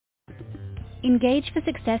Engage for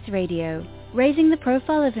Success Radio, raising the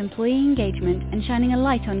profile of employee engagement and shining a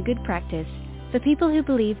light on good practice for people who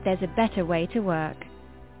believe there's a better way to work.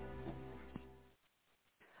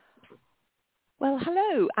 Well,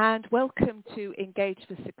 hello and welcome to Engage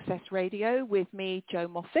for Success Radio with me, Jo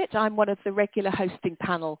Moffatt. I'm one of the regular hosting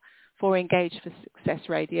panel for Engage for Success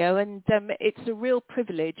Radio, and it's a real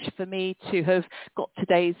privilege for me to have got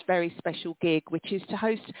today's very special gig, which is to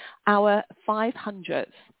host our 500th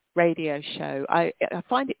radio show. I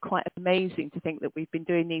find it quite amazing to think that we've been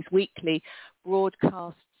doing these weekly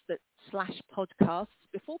broadcasts that / podcasts,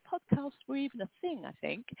 before podcasts were even a thing, I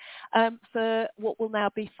think, for what will now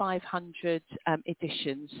be 500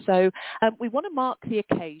 editions. So we want to mark the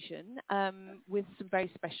occasion with some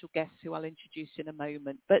very special guests who I'll introduce in a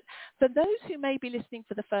moment. But for those who may be listening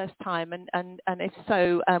for the first time, and if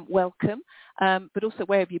so, welcome, but also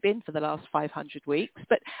where have you been for the last 500 weeks?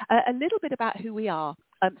 But a little bit about who we are.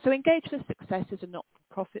 So Engage for Success is a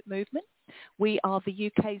not-for-profit movement. We are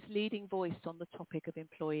the UK's leading voice on the topic of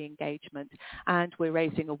employee engagement, and we're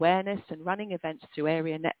raising awareness and running events through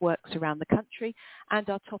area networks around the country, and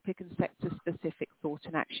our topic and sector-specific thought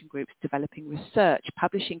and action groups developing research,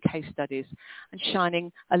 publishing case studies, and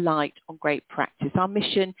shining a light on great practice. Our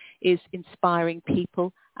mission is inspiring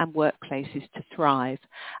people and workplaces to thrive.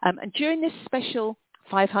 And during this special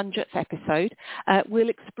 500th episode, we'll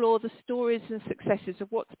explore the stories and successes of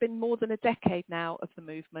what's been more than a decade now of the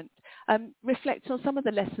movement, reflect on some of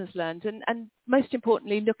the lessons learned, and most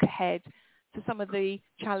importantly, look ahead to some of the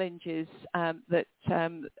challenges that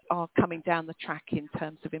are coming down the track in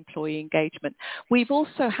terms of employee engagement. We've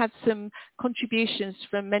also had some contributions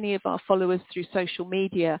from many of our followers through social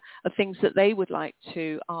media of things that they would like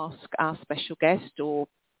to ask our special guest, or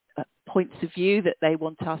points of view that they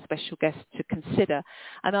want our special guests to consider.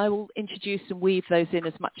 And I will introduce and weave those in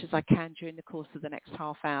as much as I can during the course of the next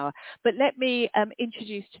half hour. But let me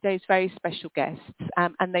introduce today's very special guests,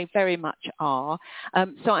 and they very much are.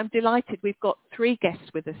 So I'm delighted we've got 3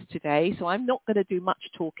 guests with us today. So I'm not going to do much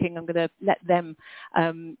talking. I'm going to let them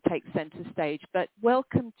take centre stage. But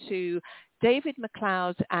welcome to David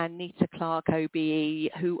MacLeod and Nita Clarke, OBE,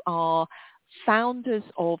 who are founders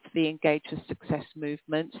of the Engage for Success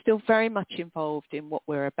movement, still very much involved in what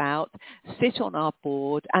we're about, sit on our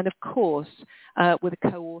board, and of course were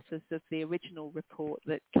the co-authors of the original report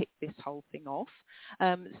that kicked this whole thing off.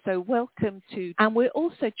 So welcome to, and we're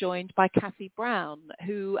also joined by Cathy Brown,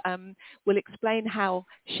 who will explain how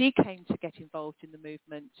she came to get involved in the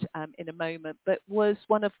movement in a moment, but was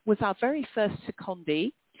our very first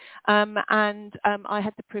secondee. And I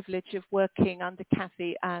had the privilege of working under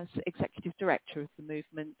Cathy as Executive Director of the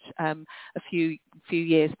movement a few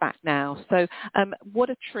years back now. So what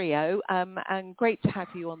a trio, and great to have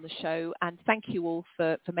you on the show, and thank you all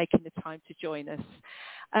for making the time to join us.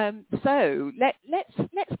 So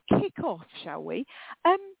let's kick off, shall we?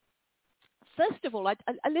 First of all,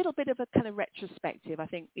 a little bit of a kind of retrospective. I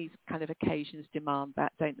think these kind of occasions demand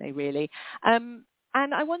that, don't they, really?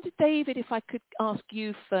 And I wondered, David, if I could ask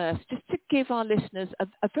you first, just to give our listeners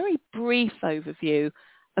a very brief overview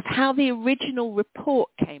of how the original report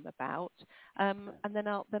came about, and then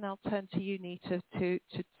I'll turn to you, Nita, to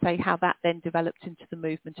say how that then developed into the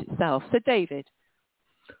movement itself. So, David.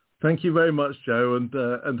 Thank you very much, Jo,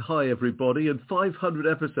 and hi everybody. And 500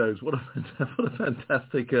 episodes. What a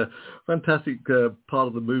fantastic part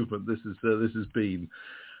of the movement this has been.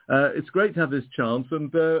 It's great to have this chance,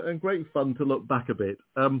 and great fun to look back a bit.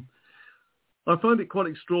 I find it quite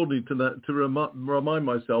extraordinary to remind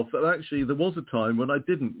myself that actually there was a time when I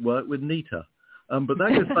didn't work with Nita, but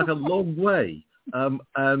that goes back a long way.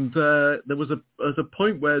 And there was a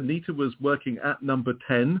point where Nita was working at Number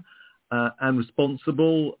 10 and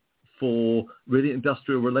responsible for really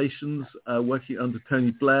industrial relations, working under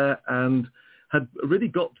Tony Blair, and had really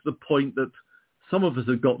got to the point that some of us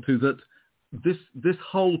had got to, that this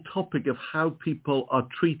whole topic of how people are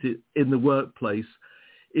treated in the workplace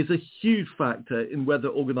is a huge factor in whether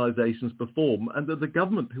organisations perform, and that the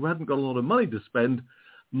government, who hadn't got a lot of money to spend,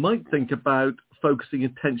 might think about focusing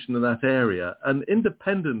attention in that area. And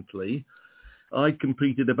independently, I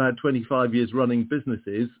completed about 25 years running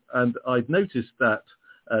businesses, and I'd noticed that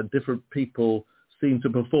different people seem to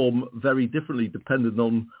perform very differently depending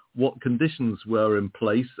on what conditions were in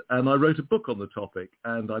place. And I wrote a book on the topic,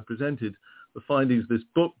 and I presented the findings of this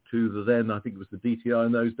book to the then, I think it was the DTI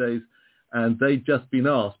in those days, and they'd just been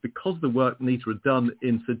asked, because of the work Nita had done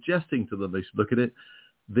in suggesting to them they should look at it,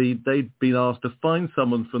 they'd been asked to find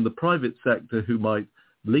someone from the private sector who might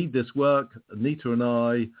lead this work. Nita and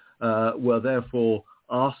I were therefore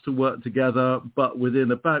asked to work together, but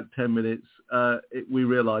within about 10 minutes, we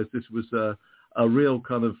realized this was a real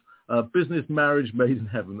kind of business marriage made in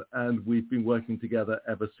heaven, and we've been working together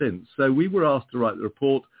ever since. So we were asked to write the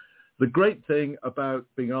report. The great thing about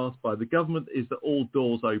being asked by the government is that all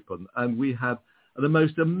doors open, and we had the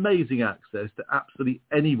most amazing access to absolutely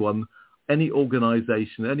anyone, any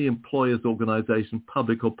organisation, any employer's organisation,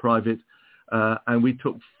 public or private, and we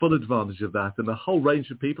took full advantage of that. And a whole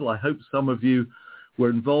range of people, I hope some of you were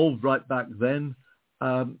involved right back then,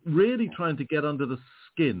 really trying to get under the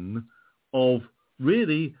skin of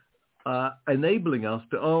really enabling us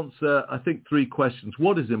to answer, I think, 3 questions.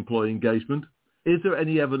 What is employee engagement? Is there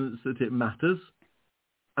any evidence that it matters?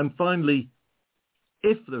 And finally,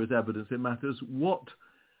 if there is evidence it matters, what,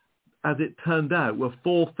 as it turned out, were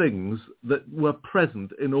 4 things that were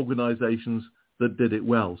present in organisations that did it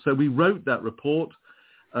well. So we wrote that report.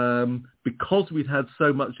 Because we'd had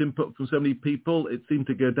so much input from so many people, it seemed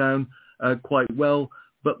to go down quite well.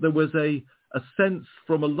 But there was a sense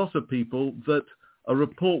from a lot of people that a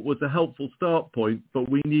report was a helpful start point, but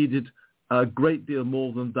we needed a great deal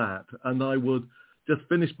more than that. And I would just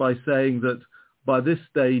finish by saying that by this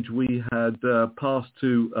stage we had passed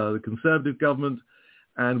to the Conservative government,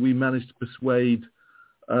 and we managed to persuade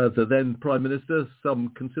the then Prime Minister, some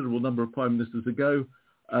considerable number of Prime Ministers ago,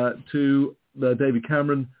 to David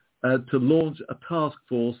Cameron, to launch a task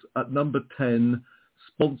force at number 10,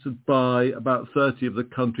 sponsored by about 30 of the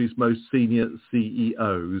country's most senior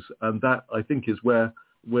CEOs. And that, I think, is where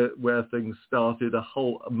things started, a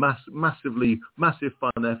whole massive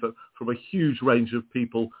fun effort from a huge range of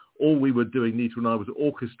people. All we were doing, Nita and I, was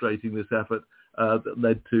orchestrating this effort that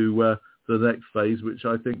led to the next phase, which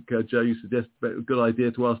I think, Joe, you suggest a good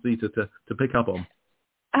idea to ask Nita to pick up on.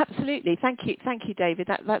 Absolutely. Thank you, David.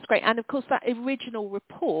 That's great. And of course, that original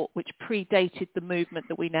report, which predated the movement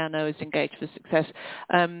that we now know as Engage for Success,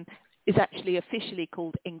 is actually officially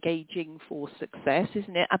called Engaging for Success,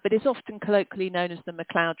 isn't it? But it's often colloquially known as the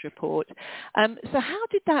MacLeod report. So how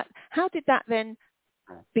did that then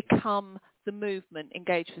become the movement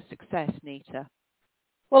Engage for Success, Nita?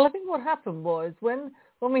 Well, I think what happened was when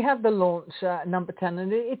we had the launch at number 10,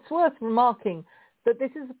 and it's worth remarking that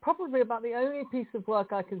this is probably about the only piece of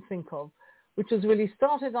work I can think of which was really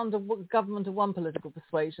started under government of one political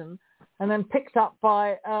persuasion and then picked up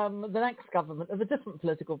by the next government of a different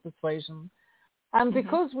political persuasion. And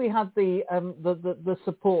because we had the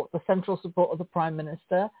support, the central support of the Prime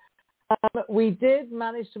Minister, we did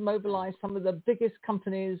manage to mobilize some of the biggest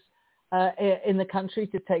companies in the country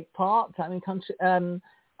to take part, and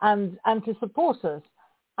to support us.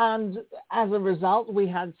 And as a result, we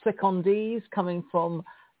had secondees coming from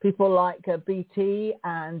people like BT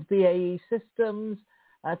and BAE Systems.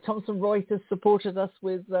 Thomson Reuters supported us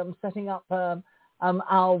with setting up our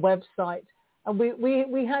website. And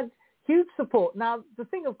we had huge support. Now, the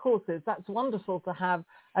thing, of course, is that's wonderful to have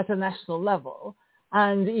at a national level.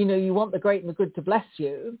 And, you want the great and the good to bless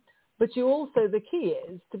you. But you also, the key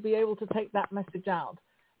is to be able to take that message out.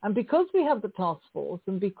 And because we have the task force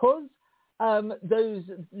and because those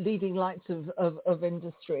leading lights of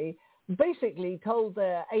industry basically told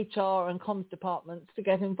their HR and comms departments to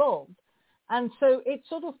get involved. And so it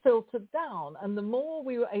sort of filtered down. And the more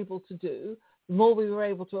we were able to do, the more we were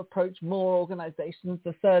able to approach more organizations.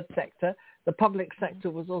 The third sector, the public sector,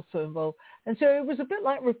 was also involved. And so it was a bit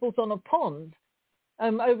like ripples on a pond.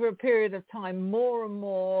 Over a period of time, more and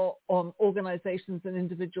more organizations and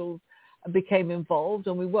individuals became involved,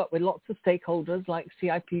 and we worked with lots of stakeholders like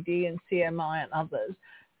CIPD and CMI and others.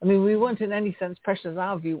 I mean, we weren't in any sense precious.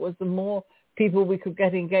 Our view was the more people we could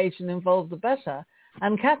get engaged and involved, the better.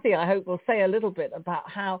 And Cathy, I hope, will say a little bit about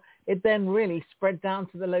how it then really spread down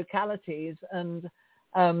to the localities and,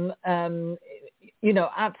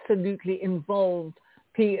 absolutely involved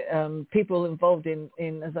people involved in,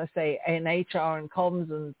 as I say, in HR and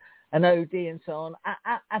comms and OD and so on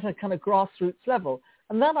at a kind of grassroots level.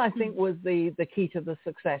 And that, I think, was the key to the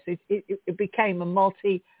success. It became a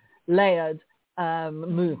multi-layered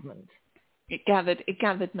movement. It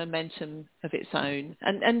gathered momentum of its own.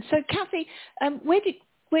 And so, Cathy,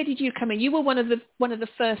 where did you come in? You were one of the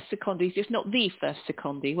first secondees, if not the first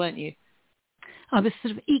secondee, weren't you? I was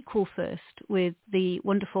sort of equal first with the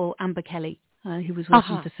wonderful Amber Kelly, who was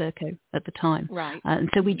working for Serco at the time. Right. And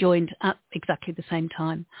so we joined at exactly the same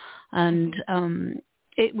time. And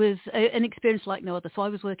it was an experience like no other. So I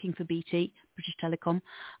was working for BT, British Telecom,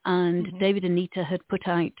 and David and Nita had put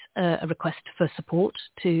out a request for support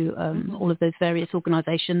to all of those various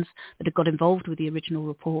organisations that had got involved with the original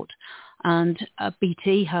report. And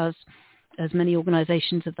BT has, as many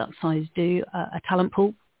organisations of that size do, a talent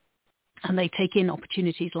pool. and they take in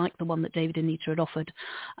opportunities like the one that David and Nita had offered.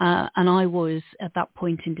 And I was at that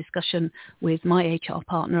point in discussion with my HR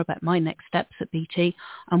partner about my next steps at BT.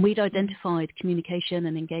 And we'd identified communication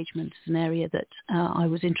and engagement as an area that I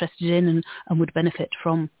was interested in and would benefit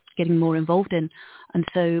from getting more involved in. And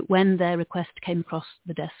so when their request came across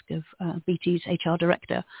the desk of BT's HR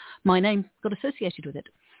director, my name got associated with it.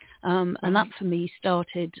 And that for me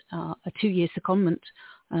started a 2-year secondment,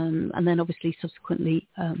 and then obviously subsequently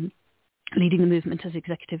leading the movement as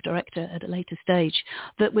executive director at a later stage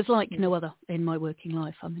that was like no other in my working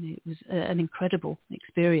life. I mean, it was an incredible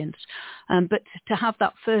experience. But to have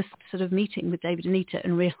that first sort of meeting with David and Nita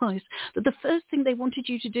and realise that the first thing they wanted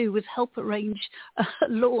you to do was help arrange a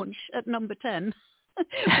launch at Number 10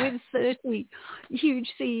 with 30 huge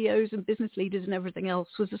CEOs and business leaders and everything else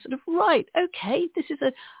was a sort of, right, okay, this is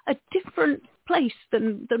a different place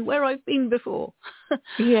than where I've been before.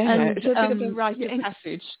 Yeah, and, it's a bit of a rite of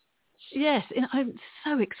passage. Yes,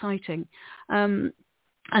 so exciting. And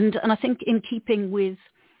I think in keeping with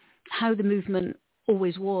how the movement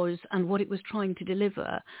always was and what it was trying to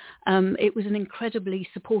deliver, it was an incredibly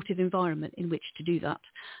supportive environment in which to do that.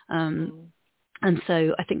 And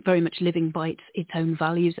so I think very much living by its own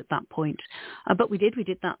values at that point. But we did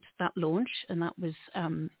that launch, and that was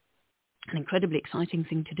an incredibly exciting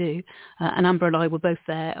thing to do. And Amber and I were both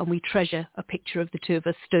there, and we treasure a picture of the two of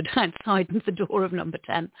us stood outside the door of Number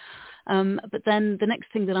 10. But then the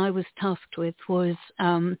next thing that I was tasked with was,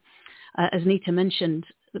 as Nita mentioned,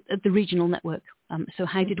 the regional network. So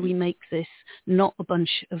how did we make this not a bunch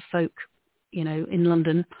of folk, in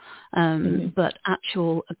London, but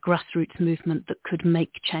actual grassroots movement that could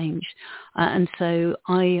make change? And so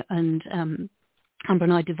I and Amber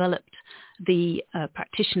and I developed the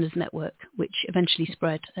practitioners network, which eventually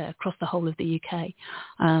spread across the whole of the UK.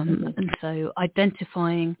 And so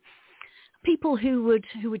identifying people who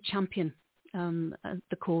would champion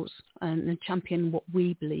the cause and champion what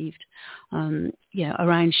we believed,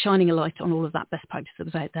 around shining a light on all of that best practice that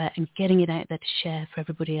was out there and getting it out there to share for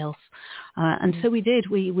everybody else. And so we did.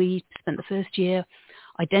 We spent the first year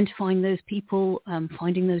identifying those people,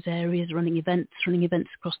 finding those areas, running events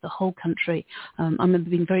across the whole country. I remember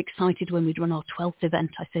being very excited when we'd run our 12th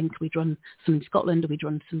event. I think we'd run some in Scotland, we'd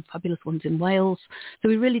run some fabulous ones in Wales. So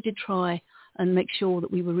we really did try and make sure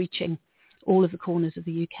that we were reaching all of the corners of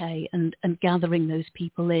the UK and gathering those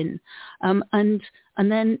people in, and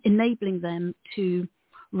then enabling them to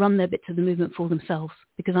run their bits of the movement for themselves,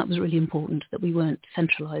 because that was really important, that we weren't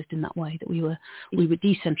centralised in that way, that we were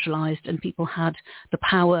decentralised, and people had the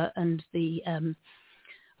power and the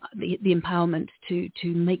empowerment to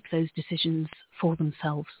make those decisions for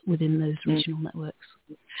themselves within those regional networks.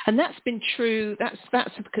 And that's been true. That's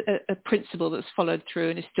a principle that's followed through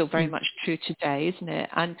and is still very much true today, isn't it?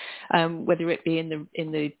 And whether it be in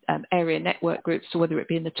the area network groups or whether it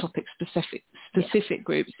be in the topic specific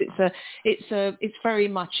groups, it's very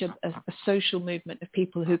much a social movement of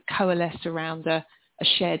people who coalesce around a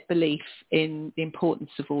shared belief in the importance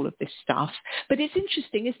of all of this stuff. But it's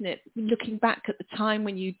interesting, isn't it, looking back at the time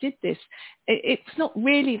when you did this, it's not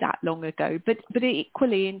really that long ago, but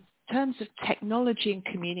equally in terms of technology and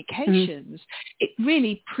communications, it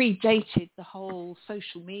really predated the whole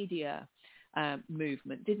social media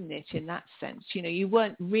movement, didn't it, in that sense? You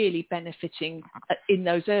weren't really benefiting in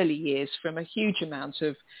those early years from a huge amount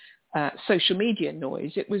of social media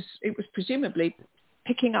noise. It was presumably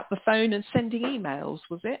picking up the phone and sending emails,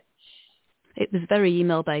 was it? It was very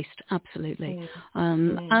email-based, absolutely.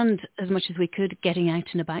 And as much as we could, getting out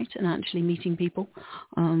and about and actually meeting people,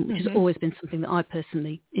 which has always been something that I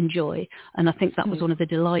personally enjoy. And I think that was one of the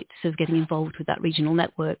delights of getting involved with that regional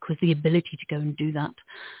network, was the ability to go and do that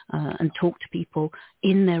and talk to people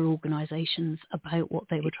in their organisations about what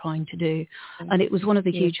they were trying to do. And it was one of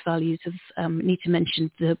the huge values of, Nita mentioned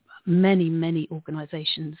the many, many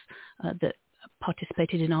organisations that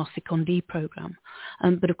participated in our secondee program.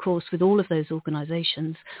 But of course, with all of those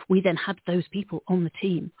organisations, we then had those people on the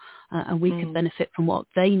team and we could benefit from what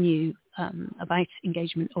they knew about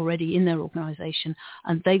engagement already in their organisation.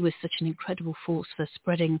 And they were such an incredible force for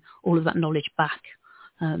spreading all of that knowledge back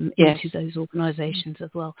into those organisations as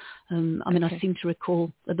well. I seem to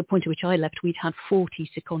recall at the point at which I left, we'd had 40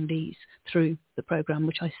 secondees through the programme,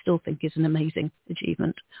 which I still think is an amazing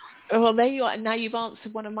achievement. Well, there you are. And now you've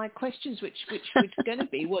answered one of my questions, which was going to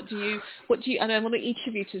be, what do you, and I want each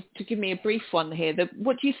of you to give me a brief one here.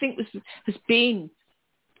 What do you think has been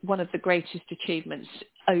one of the greatest achievements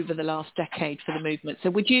over the last decade for the movement. So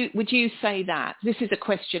would you say that? This is a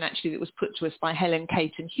question actually that was put to us by Helen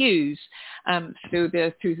Caton-Hughes through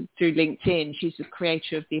LinkedIn. She's the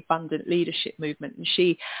creator of the Abundant Leadership Movement, and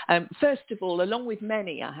she, first of all, along with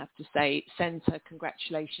many, I have to say, sends her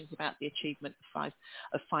congratulations about the achievement of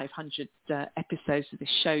 500 episodes of this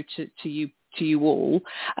show to you all.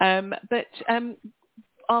 But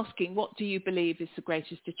asking, what do you believe is the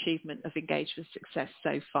greatest achievement of Engage for Success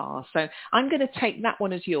so far? So I'm going to take that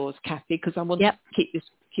one as yours, Cathy, because I want to keep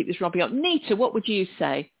this rubbing up. Nita, what would you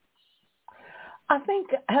say? I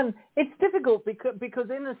think it's difficult because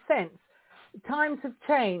in a sense, times have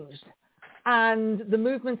changed and the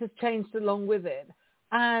movement has changed along with it.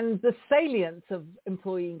 And the salience of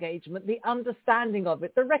employee engagement, the understanding of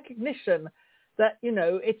it, the recognition that,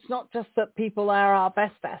 it's not just that people are our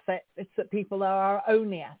best asset, it's that people are our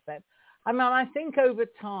only asset. I mean, I think over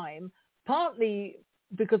time, partly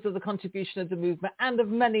because of the contribution of the movement and of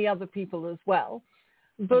many other people as well,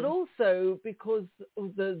 but also because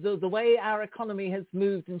of the way our economy has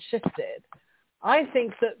moved and shifted, I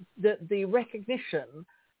think that the recognition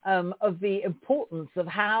of the importance of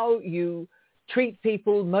how you treat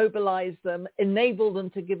people, mobilize them, enable them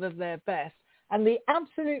to give of their best, and the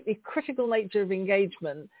absolutely critical nature of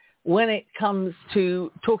engagement when it comes to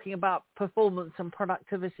talking about performance and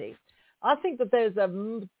productivity. I think that there's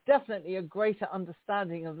definitely a greater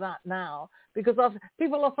understanding of that now, because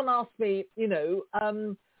people often ask me,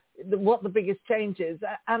 what the biggest change is.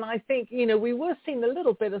 And I think, we were seeing a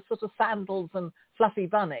little bit of sort of sandals and fluffy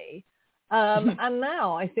bunny. And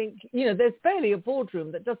now I think, there's barely a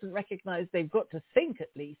boardroom that doesn't recognize they've got to think at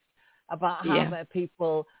least about how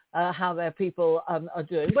their people are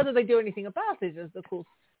doing. Whether they do anything about it is, of course,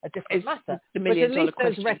 a different matter. The but at least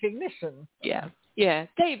question. There's recognition. Yeah.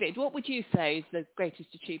 David, what would you say is the greatest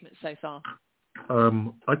achievement so far?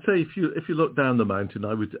 I'd say if you look down the mountain,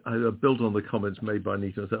 I would build on the comments made by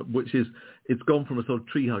Nita, which is it's gone from a sort of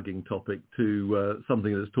tree-hugging topic to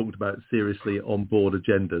something that's talked about seriously on board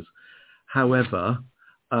agendas. However,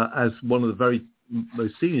 as one of the very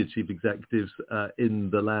most senior chief executives in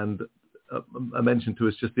the land mentioned to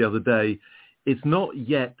us just the other day, it's not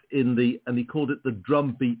yet and he called it the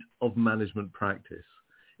drumbeat of management practice.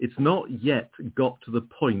 It's not yet got to the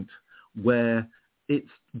point where it's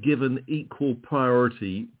given equal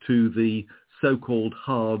priority to the so-called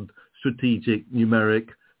hard numeric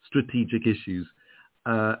strategic issues.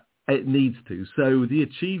 It needs to. So the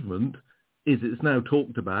achievement is it's now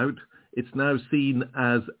talked about. It's now seen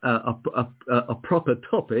as a proper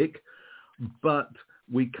topic, but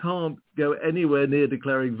we can't go anywhere near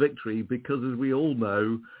declaring victory because, as we all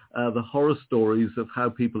know, the horror stories of how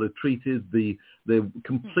people are treated, the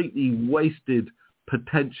completely wasted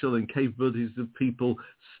potential and capabilities of people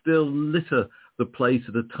still litter the place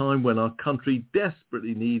at a time when our country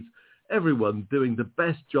desperately needs everyone doing the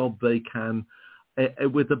best job they can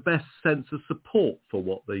with the best sense of support for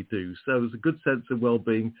what they do. So there's a good sense of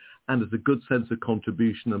well-being and there's a good sense of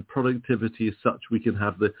contribution, and productivity as such we can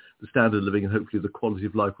have the standard of living and hopefully the quality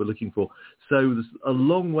of life we're looking for. So there's a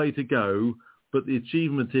long way to go, but the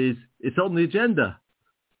achievement is it's on the agenda.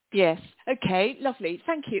 Yes. Okay. Lovely.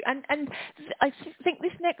 Thank you. And I think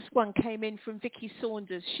this next one came in from Vicky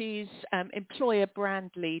Saunders. She's employer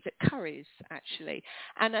brand lead at Currys, actually.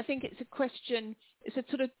 And I think it's a question, it's a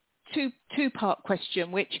sort of two-part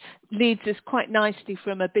question, which leads us quite nicely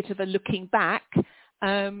from a bit of a looking back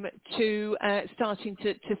to starting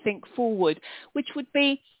to think forward, which would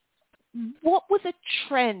be, what were the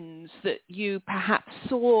trends that you perhaps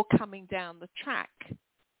saw coming down the track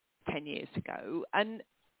 10 years ago, and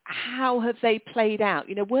how have they played out?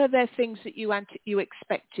 Were there things that you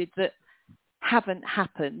expected that haven't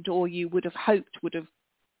happened, or you would have hoped would have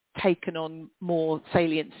taken on more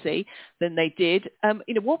saliency than they did?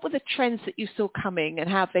 What were the trends that you saw coming and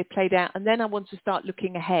how have they played out? And then I want to start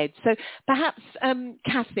looking ahead. So perhaps,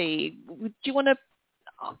 Cathy, do you want to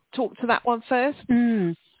talk to that one first?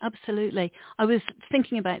 Absolutely. I was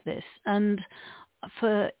thinking about this, and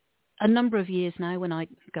for a number of years now, when I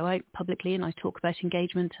go out publicly and I talk about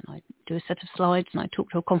engagement and I do a set of slides and I talk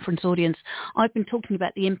to a conference audience, I've been talking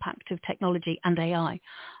about the impact of technology and AI,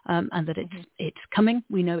 and that it's coming.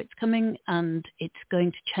 We know it's coming, and it's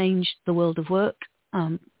going to change the world of work,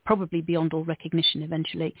 probably beyond all recognition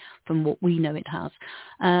eventually from what we know it has.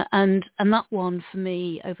 And that one for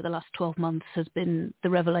me over the last 12 months has been the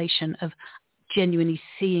revelation of genuinely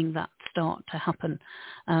seeing that start to happen,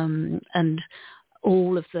 and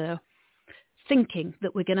all of the thinking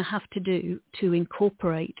that we're going to have to do to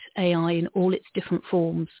incorporate AI in all its different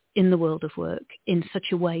forms in the world of work in such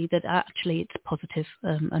a way that actually it's positive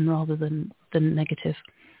and rather than negative.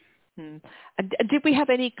 And did we have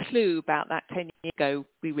any clue about that 10 years ago?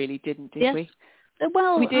 We really didn't, did we?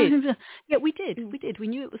 Well, we did. Yeah, we did. We did. We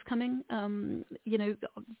knew it was coming.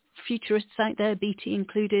 Futurists out there, BT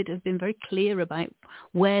included, have been very clear about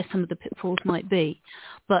where some of the pitfalls might be.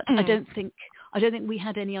 But I don't think we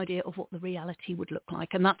had any idea of what the reality would look like,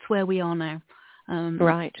 and that's where we are now.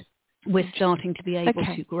 Right. We're starting to be able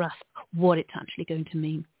to grasp what it's actually going to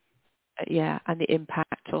mean. And the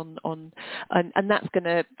impact on and that's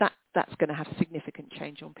gonna have significant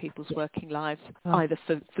change on people's working lives, either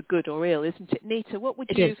for good or ill, isn't it? Nita, what would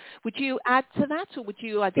you add to that, or would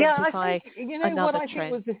you identify another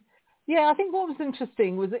trend? I think what was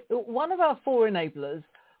interesting was one of our 4 enablers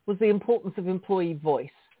was the importance of employee voice.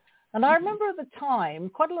 And I remember at the time,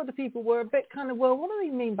 quite a lot of people were a bit kind of, well, what do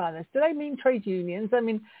they mean by this? Do they mean trade unions? I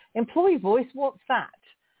mean, employee voice, what's that?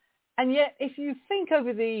 And yet, if you think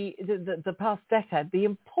over the past decade, the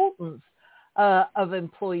importance of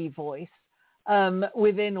employee voice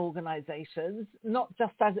within organizations, not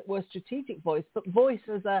just as it were strategic voice, but voice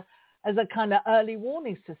as a kind of early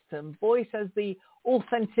warning system, voice as the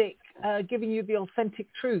authentic, giving you the authentic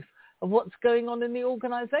truth of what's going on in the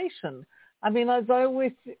organization. I mean, as I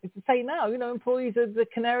always say now, employees are the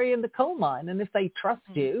canary in the coal mine, and if they trust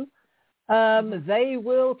you, they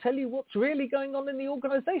will tell you what's really going on in the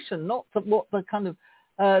organization, not what the kind of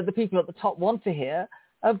the people at the top want to hear,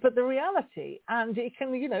 but the reality. And it can,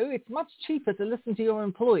 it's much cheaper to listen to your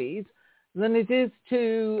employees than it is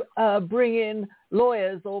to bring in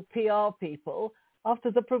lawyers or PR people after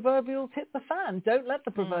the proverbials hit the fan. Don't let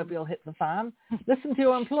the proverbial hit the fan. Listen to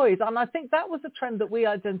your employees. And I think that was a trend that we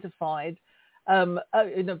identified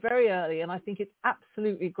very early, and I think it's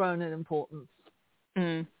absolutely grown in importance.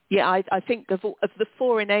 Yeah, I think of the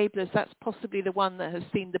 4 enablers, that's possibly the one that has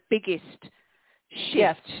seen the biggest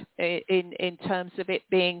shift in terms of it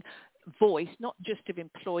being voice, not just of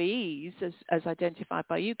employees as identified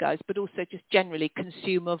by you guys, but also just generally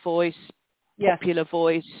consumer voice, popular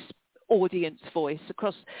voice, audience voice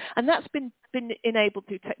across. And that's been enabled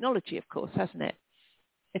through technology, of course, hasn't it?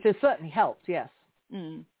 It has certainly helped, yes.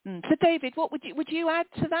 So, David, what would you add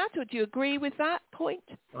to that, or do you agree with that point?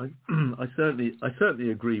 I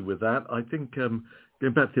certainly agree with that. I think going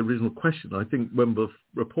back to the original question, I think when the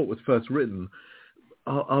report was first written,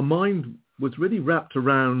 our mind was really wrapped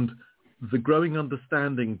around the growing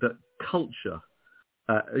understanding that culture,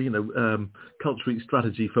 culture eats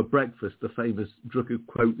strategy for breakfast, the famous Drucker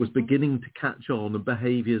quote, was beginning to catch on, and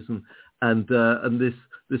behaviours and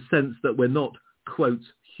this sense that we're not, quote,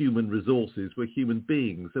 human resources, we're human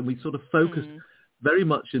beings, and we sort of focused very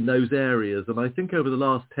much in those areas. And I think over the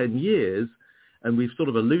last 10 years, and we've sort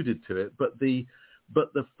of alluded to it, but the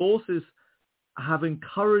forces have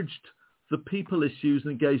encouraged the people issues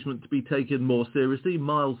and engagement to be taken more seriously.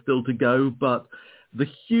 Miles still to go, but the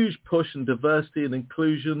huge push in diversity and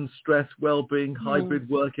inclusion, stress, well-being, hybrid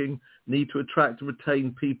working, need to attract and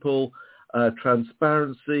retain people,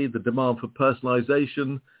 transparency, the demand for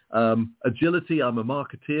personalization, agility. I'm a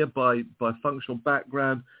marketeer by functional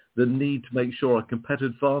background. The need to make sure our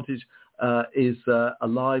competitive advantage is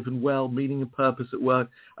alive and well, meaning and purpose at work.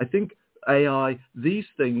 I think AI, these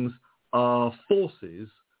things are forces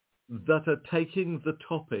that are taking the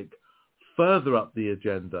topic further up the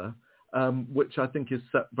agenda, which I think is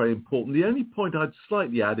very important. The only point I'd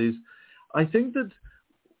slightly add is I think that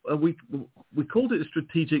we called it a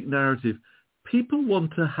strategic narrative. People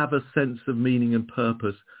want to have a sense of meaning and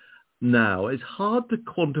purpose now. It's hard to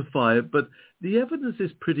quantify it, but the evidence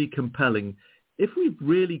is pretty compelling. If we've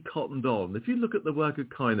really cottoned on, if you look at the work of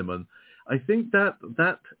Kahneman, I think that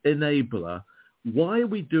enabler, why are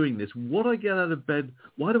we doing this? What do I get out of bed?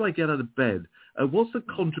 Why do I get out of bed? What's the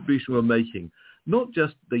contribution we're making? Not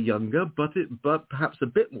just the younger, but perhaps a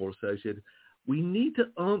bit more associated. We need to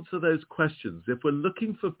answer those questions if we're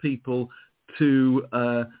looking for people to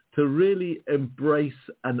really embrace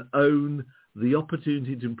and own the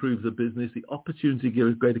opportunity to improve the business, the opportunity to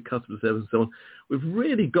give greater customer service and so on. We've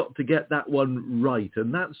really got to get that one right,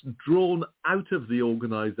 and that's drawn out of the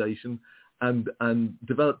organisation and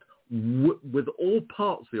developed with all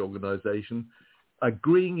parts of the organisation,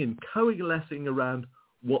 agreeing and coalescing around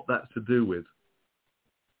what that's to do with.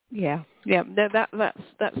 No,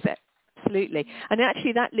 that's it. Absolutely. And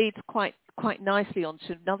actually that leads quite nicely on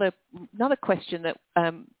to another question that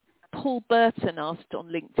Paul Burton asked on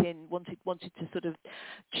LinkedIn, wanted to sort of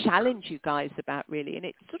challenge you guys about, really, and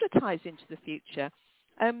it sort of ties into the future.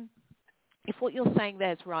 If what you're saying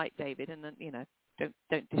there is right, David, and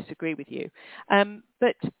don't disagree with you,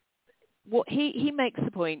 but what he makes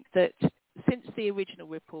the point that since the original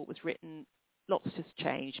report was written, lots has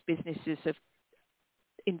changed. Businesses have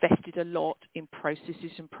invested a lot in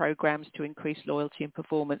processes and programs to increase loyalty and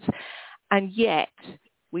performance. And yet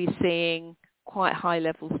we're seeing quite high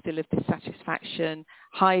levels still of dissatisfaction,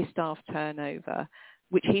 high staff turnover,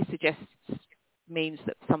 which he suggests means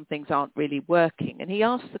that some things aren't really working. And he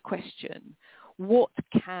asks the question, what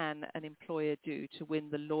can an employer do to win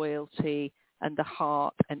the loyalty and the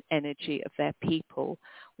heart and energy of their people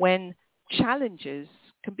when challenges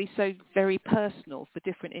can be so very personal for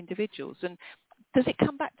different individuals? And does it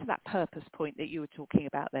come back to that purpose point that you were talking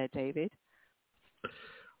about there, David?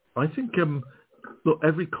 I think look,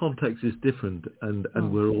 every context is different, and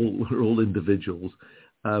we're all individuals,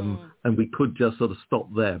 and we could just sort of stop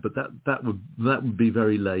there, but that would be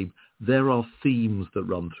very lame. There are themes that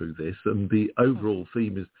run through this, and the overall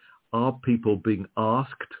theme is: are people being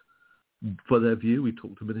asked for their view? We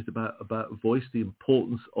talked a minute about voice, the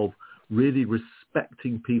importance of really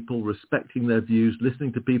respecting people, respecting their views,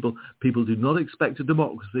 listening to people. People do not expect a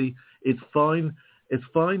democracy. It's fine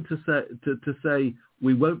to say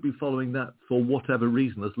we won't be following that for whatever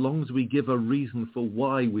reason, as long as we give a reason for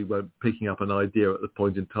why we won't picking up an idea at the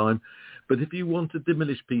point in time. But if you want to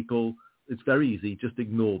diminish people, it's very easy, just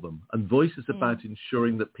ignore them. And voice is about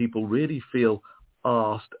ensuring that people really feel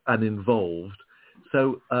asked and involved.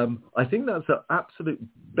 So I think that's an absolute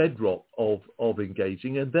bedrock of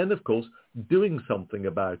engaging. And then, of course, doing something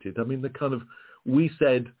about it. I mean, the kind of we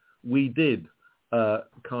said, we did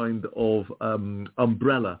kind of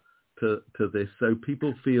umbrella to this. So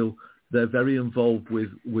people feel they're very involved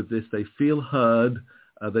with this. They feel heard.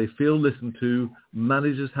 They feel listened to.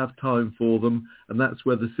 Managers have time for them. And that's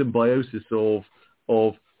where the symbiosis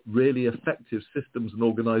of really effective systems and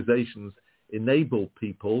organizations enable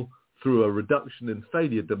people through a reduction in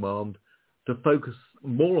failure demand to focus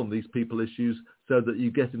more on these people issues, so that you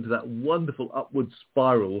get into that wonderful upward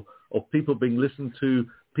spiral of people being listened to,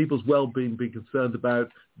 people's well-being being concerned about,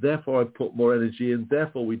 therefore I put more energy in,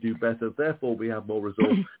 therefore we do better, therefore we have more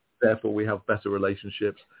resource, therefore we have better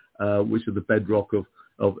relationships, which are the bedrock of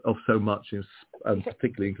so much, and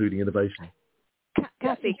particularly including innovation.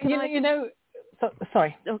 Cathy,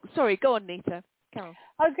 sorry. Oh, sorry, go on, Nita. Carol.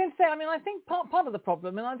 I was going to say, I mean, I think part of the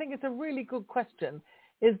problem, and I think it's a really good question,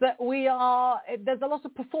 is that there's a lot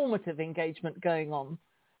of performative engagement going on.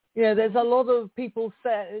 You know, there's a lot of people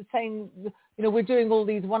saying, you know, we're doing all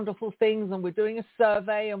these wonderful things, and we're doing a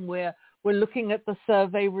survey, and we're looking at the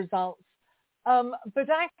survey results. But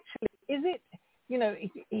actually, is it, you know,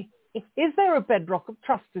 is there a bedrock of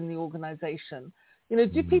trust in the organization? You know,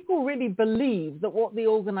 do people really believe that what the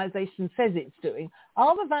organization says it's doing,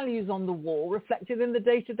 are the values on the wall reflected in the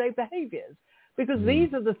day-to-day behaviors? Because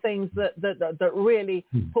these are the things that really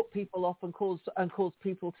put people off and cause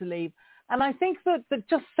people to leave. And I think that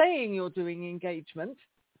just saying you're doing engagement,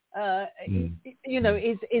 you know,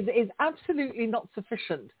 is absolutely not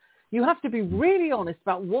sufficient. You have to be really honest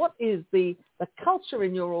about what is the culture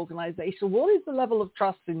in your organization. What is the level of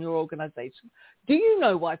trust in your organization? Do you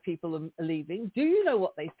know why people are leaving? Do you know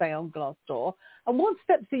what they say on Glassdoor? And what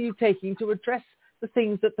steps are you taking to address the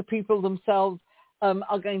things that the people themselves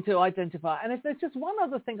are going to identify? And if there's just one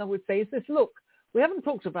other thing I would say is this: look, we haven't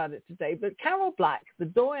talked about it today, but Carol Black, the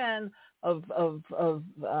doyen of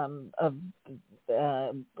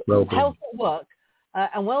health at work,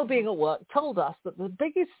 and well-being at work, told us that the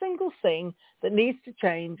biggest single thing that needs to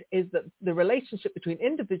change is that the relationship between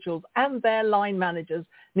individuals and their line managers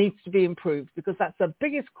needs to be improved, because that's the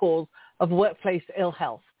biggest cause of workplace ill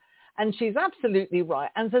health. And she's absolutely right.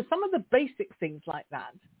 And so some of the basic things like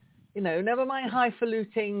that, you know, never mind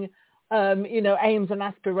highfalutin, you know, aims and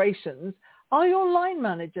aspirations, are your line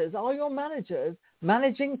managers, are your managers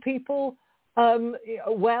managing people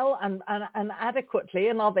well and adequately,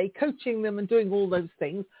 and are they coaching them and doing all those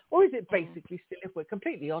things? Or is it basically still, if we're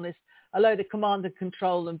completely honest, a load of command and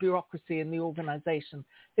control and bureaucracy in the organization?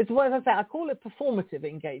 It's what I say, I call it performative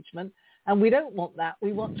engagement, and we don't want that.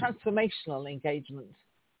 We want transformational engagement.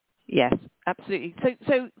 Yes, absolutely.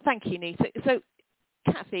 So thank you, Nita. So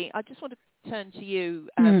Cathy, I just want to turn to you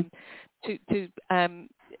to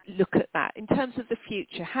look at that in terms of the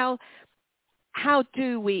future. How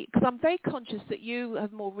do we, because I'm very conscious that you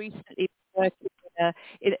have more recently worked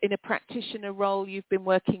in a practitioner role. You've been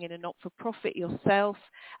working in a not-for-profit yourself,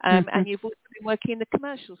 and you've also been working in the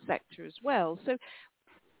commercial sector as well. So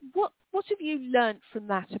what have you learned from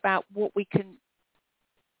that about what we can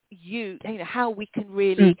how we can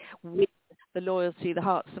really win the loyalty, the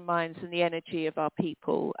hearts and minds and the energy of our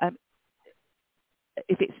people,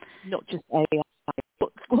 if it's not just AI?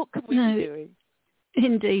 What can we be doing?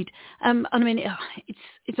 Indeed. I mean,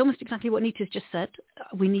 it's almost exactly what Nita's just said.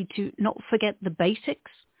 We need to not forget the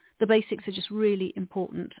basics the basics are just really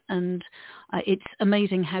important, and it's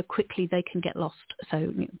amazing how quickly they can get lost.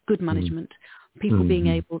 So good management, people being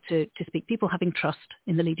able to speak, people having trust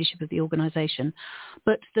in the leadership of the organisation.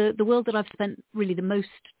 But the world that I've spent really the most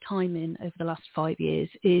time in over the last 5 years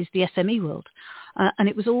is the SME world. And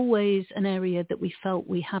it was always an area that we felt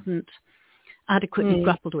we hadn't adequately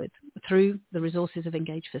grappled with through the resources of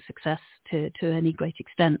Engage for Success to any great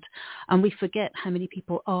extent. And we forget how many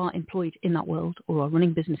people are employed in that world or are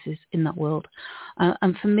running businesses in that world.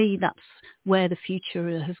 And for me, that's where the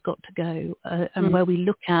future has got to go, and where we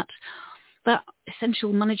look at that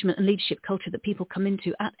essential management and leadership culture that people come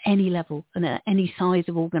into at any level and at any size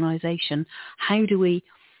of organisation. How do we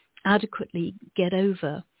adequately get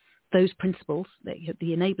over those principles, the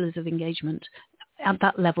enablers of engagement, at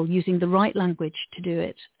that level, using the right language to do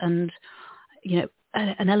it, and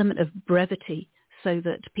an element of brevity, so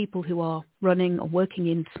that people who are running or working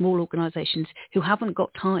in small organisations who haven't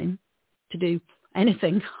got time to do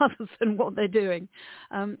anything other than what they're doing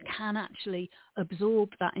can actually absorb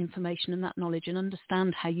that information and that knowledge and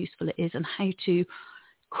understand how useful it is and how to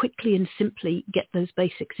quickly and simply get those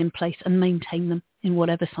basics in place and maintain them in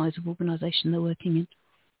whatever size of organisation they're working in.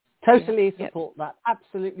 Totally support that.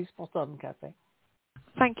 Absolutely spot on, Cathy.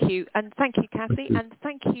 Thank you, and thank you, Cathy, and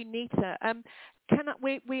thank you, Nita.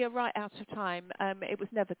 We are right out of time. It was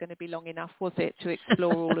never going to be long enough, was it, to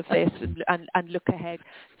explore all of this and look ahead.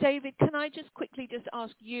 David, can I just quickly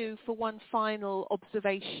ask you for one final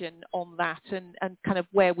observation on that and kind of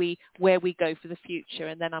where we go for the future,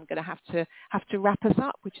 and then I'm going to have to wrap us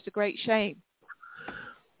up, which is a great shame.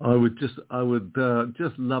 I would just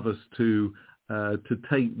love us to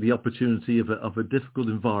take the opportunity of a difficult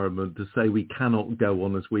environment to say we cannot go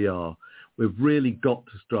on as we are. We've really got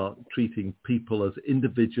to start treating people as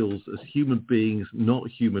individuals, as human beings, not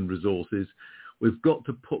human resources. We've got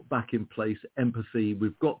to put back in place empathy.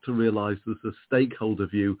 We've got to realise there's a stakeholder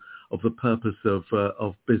view of the purpose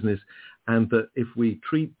of business, and that if we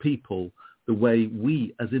treat people the way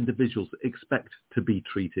we as individuals expect to be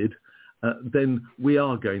treated, then we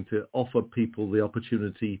are going to offer people the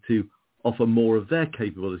opportunity to offer more of their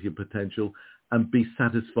capability and potential and be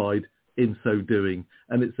satisfied in so doing.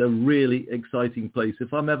 And it's a really exciting place.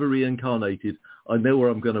 If I'm ever reincarnated, I know where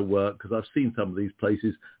I'm going to work, because I've seen some of these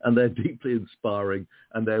places and they're deeply inspiring,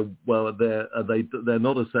 and they're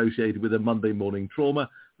not associated with a Monday morning trauma.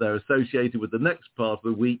 They're associated with the next part of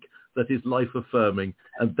the week that is life affirming.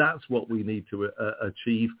 And that's what we need to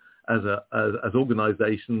achieve as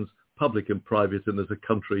organizations, public and private, and as a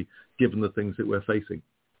country, given the things that we're facing.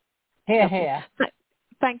 Hear, hear.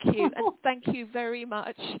 Thank you, and thank you very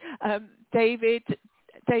much, David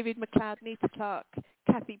MacLeod, Nita Clarke,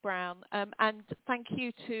 Cathy Brown, and thank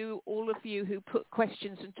you to all of you who put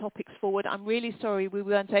questions and topics forward. I'm really sorry we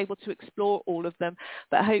weren't able to explore all of them,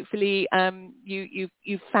 but hopefully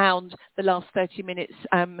you found the last 30 minutes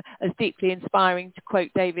as deeply inspiring, to quote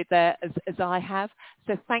David there, as I have.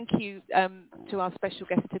 So thank you to our special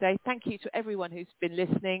guest today. Thank you to everyone who's been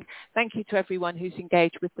listening. Thank you to everyone who's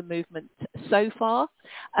engaged with the movement so far.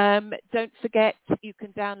 Don't forget, you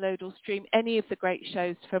can download or stream any of the great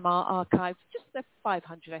shows from our archives, just the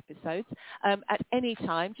 500 episodes, at any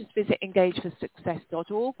time. Just visit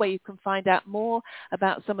engageforsuccess.org, where you can find out more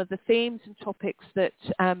about some of the themes and topics that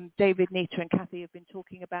David, Nita and Cathy have been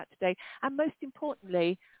talking about today, and most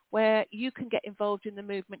importantly, where you can get involved in the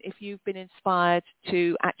movement if you've been inspired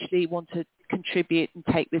to actually want to contribute and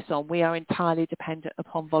take this on. We are entirely dependent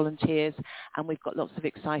upon volunteers, and we've got lots of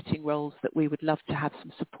exciting roles that we would love to have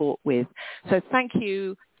some support with. So thank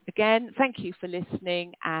you again. Thank you for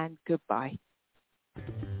listening, and goodbye.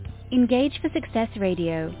 Engage for Success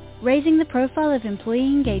Radio, raising the profile of employee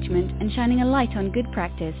engagement and shining a light on good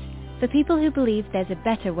practice for people who believe there's a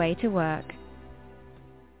better way to work.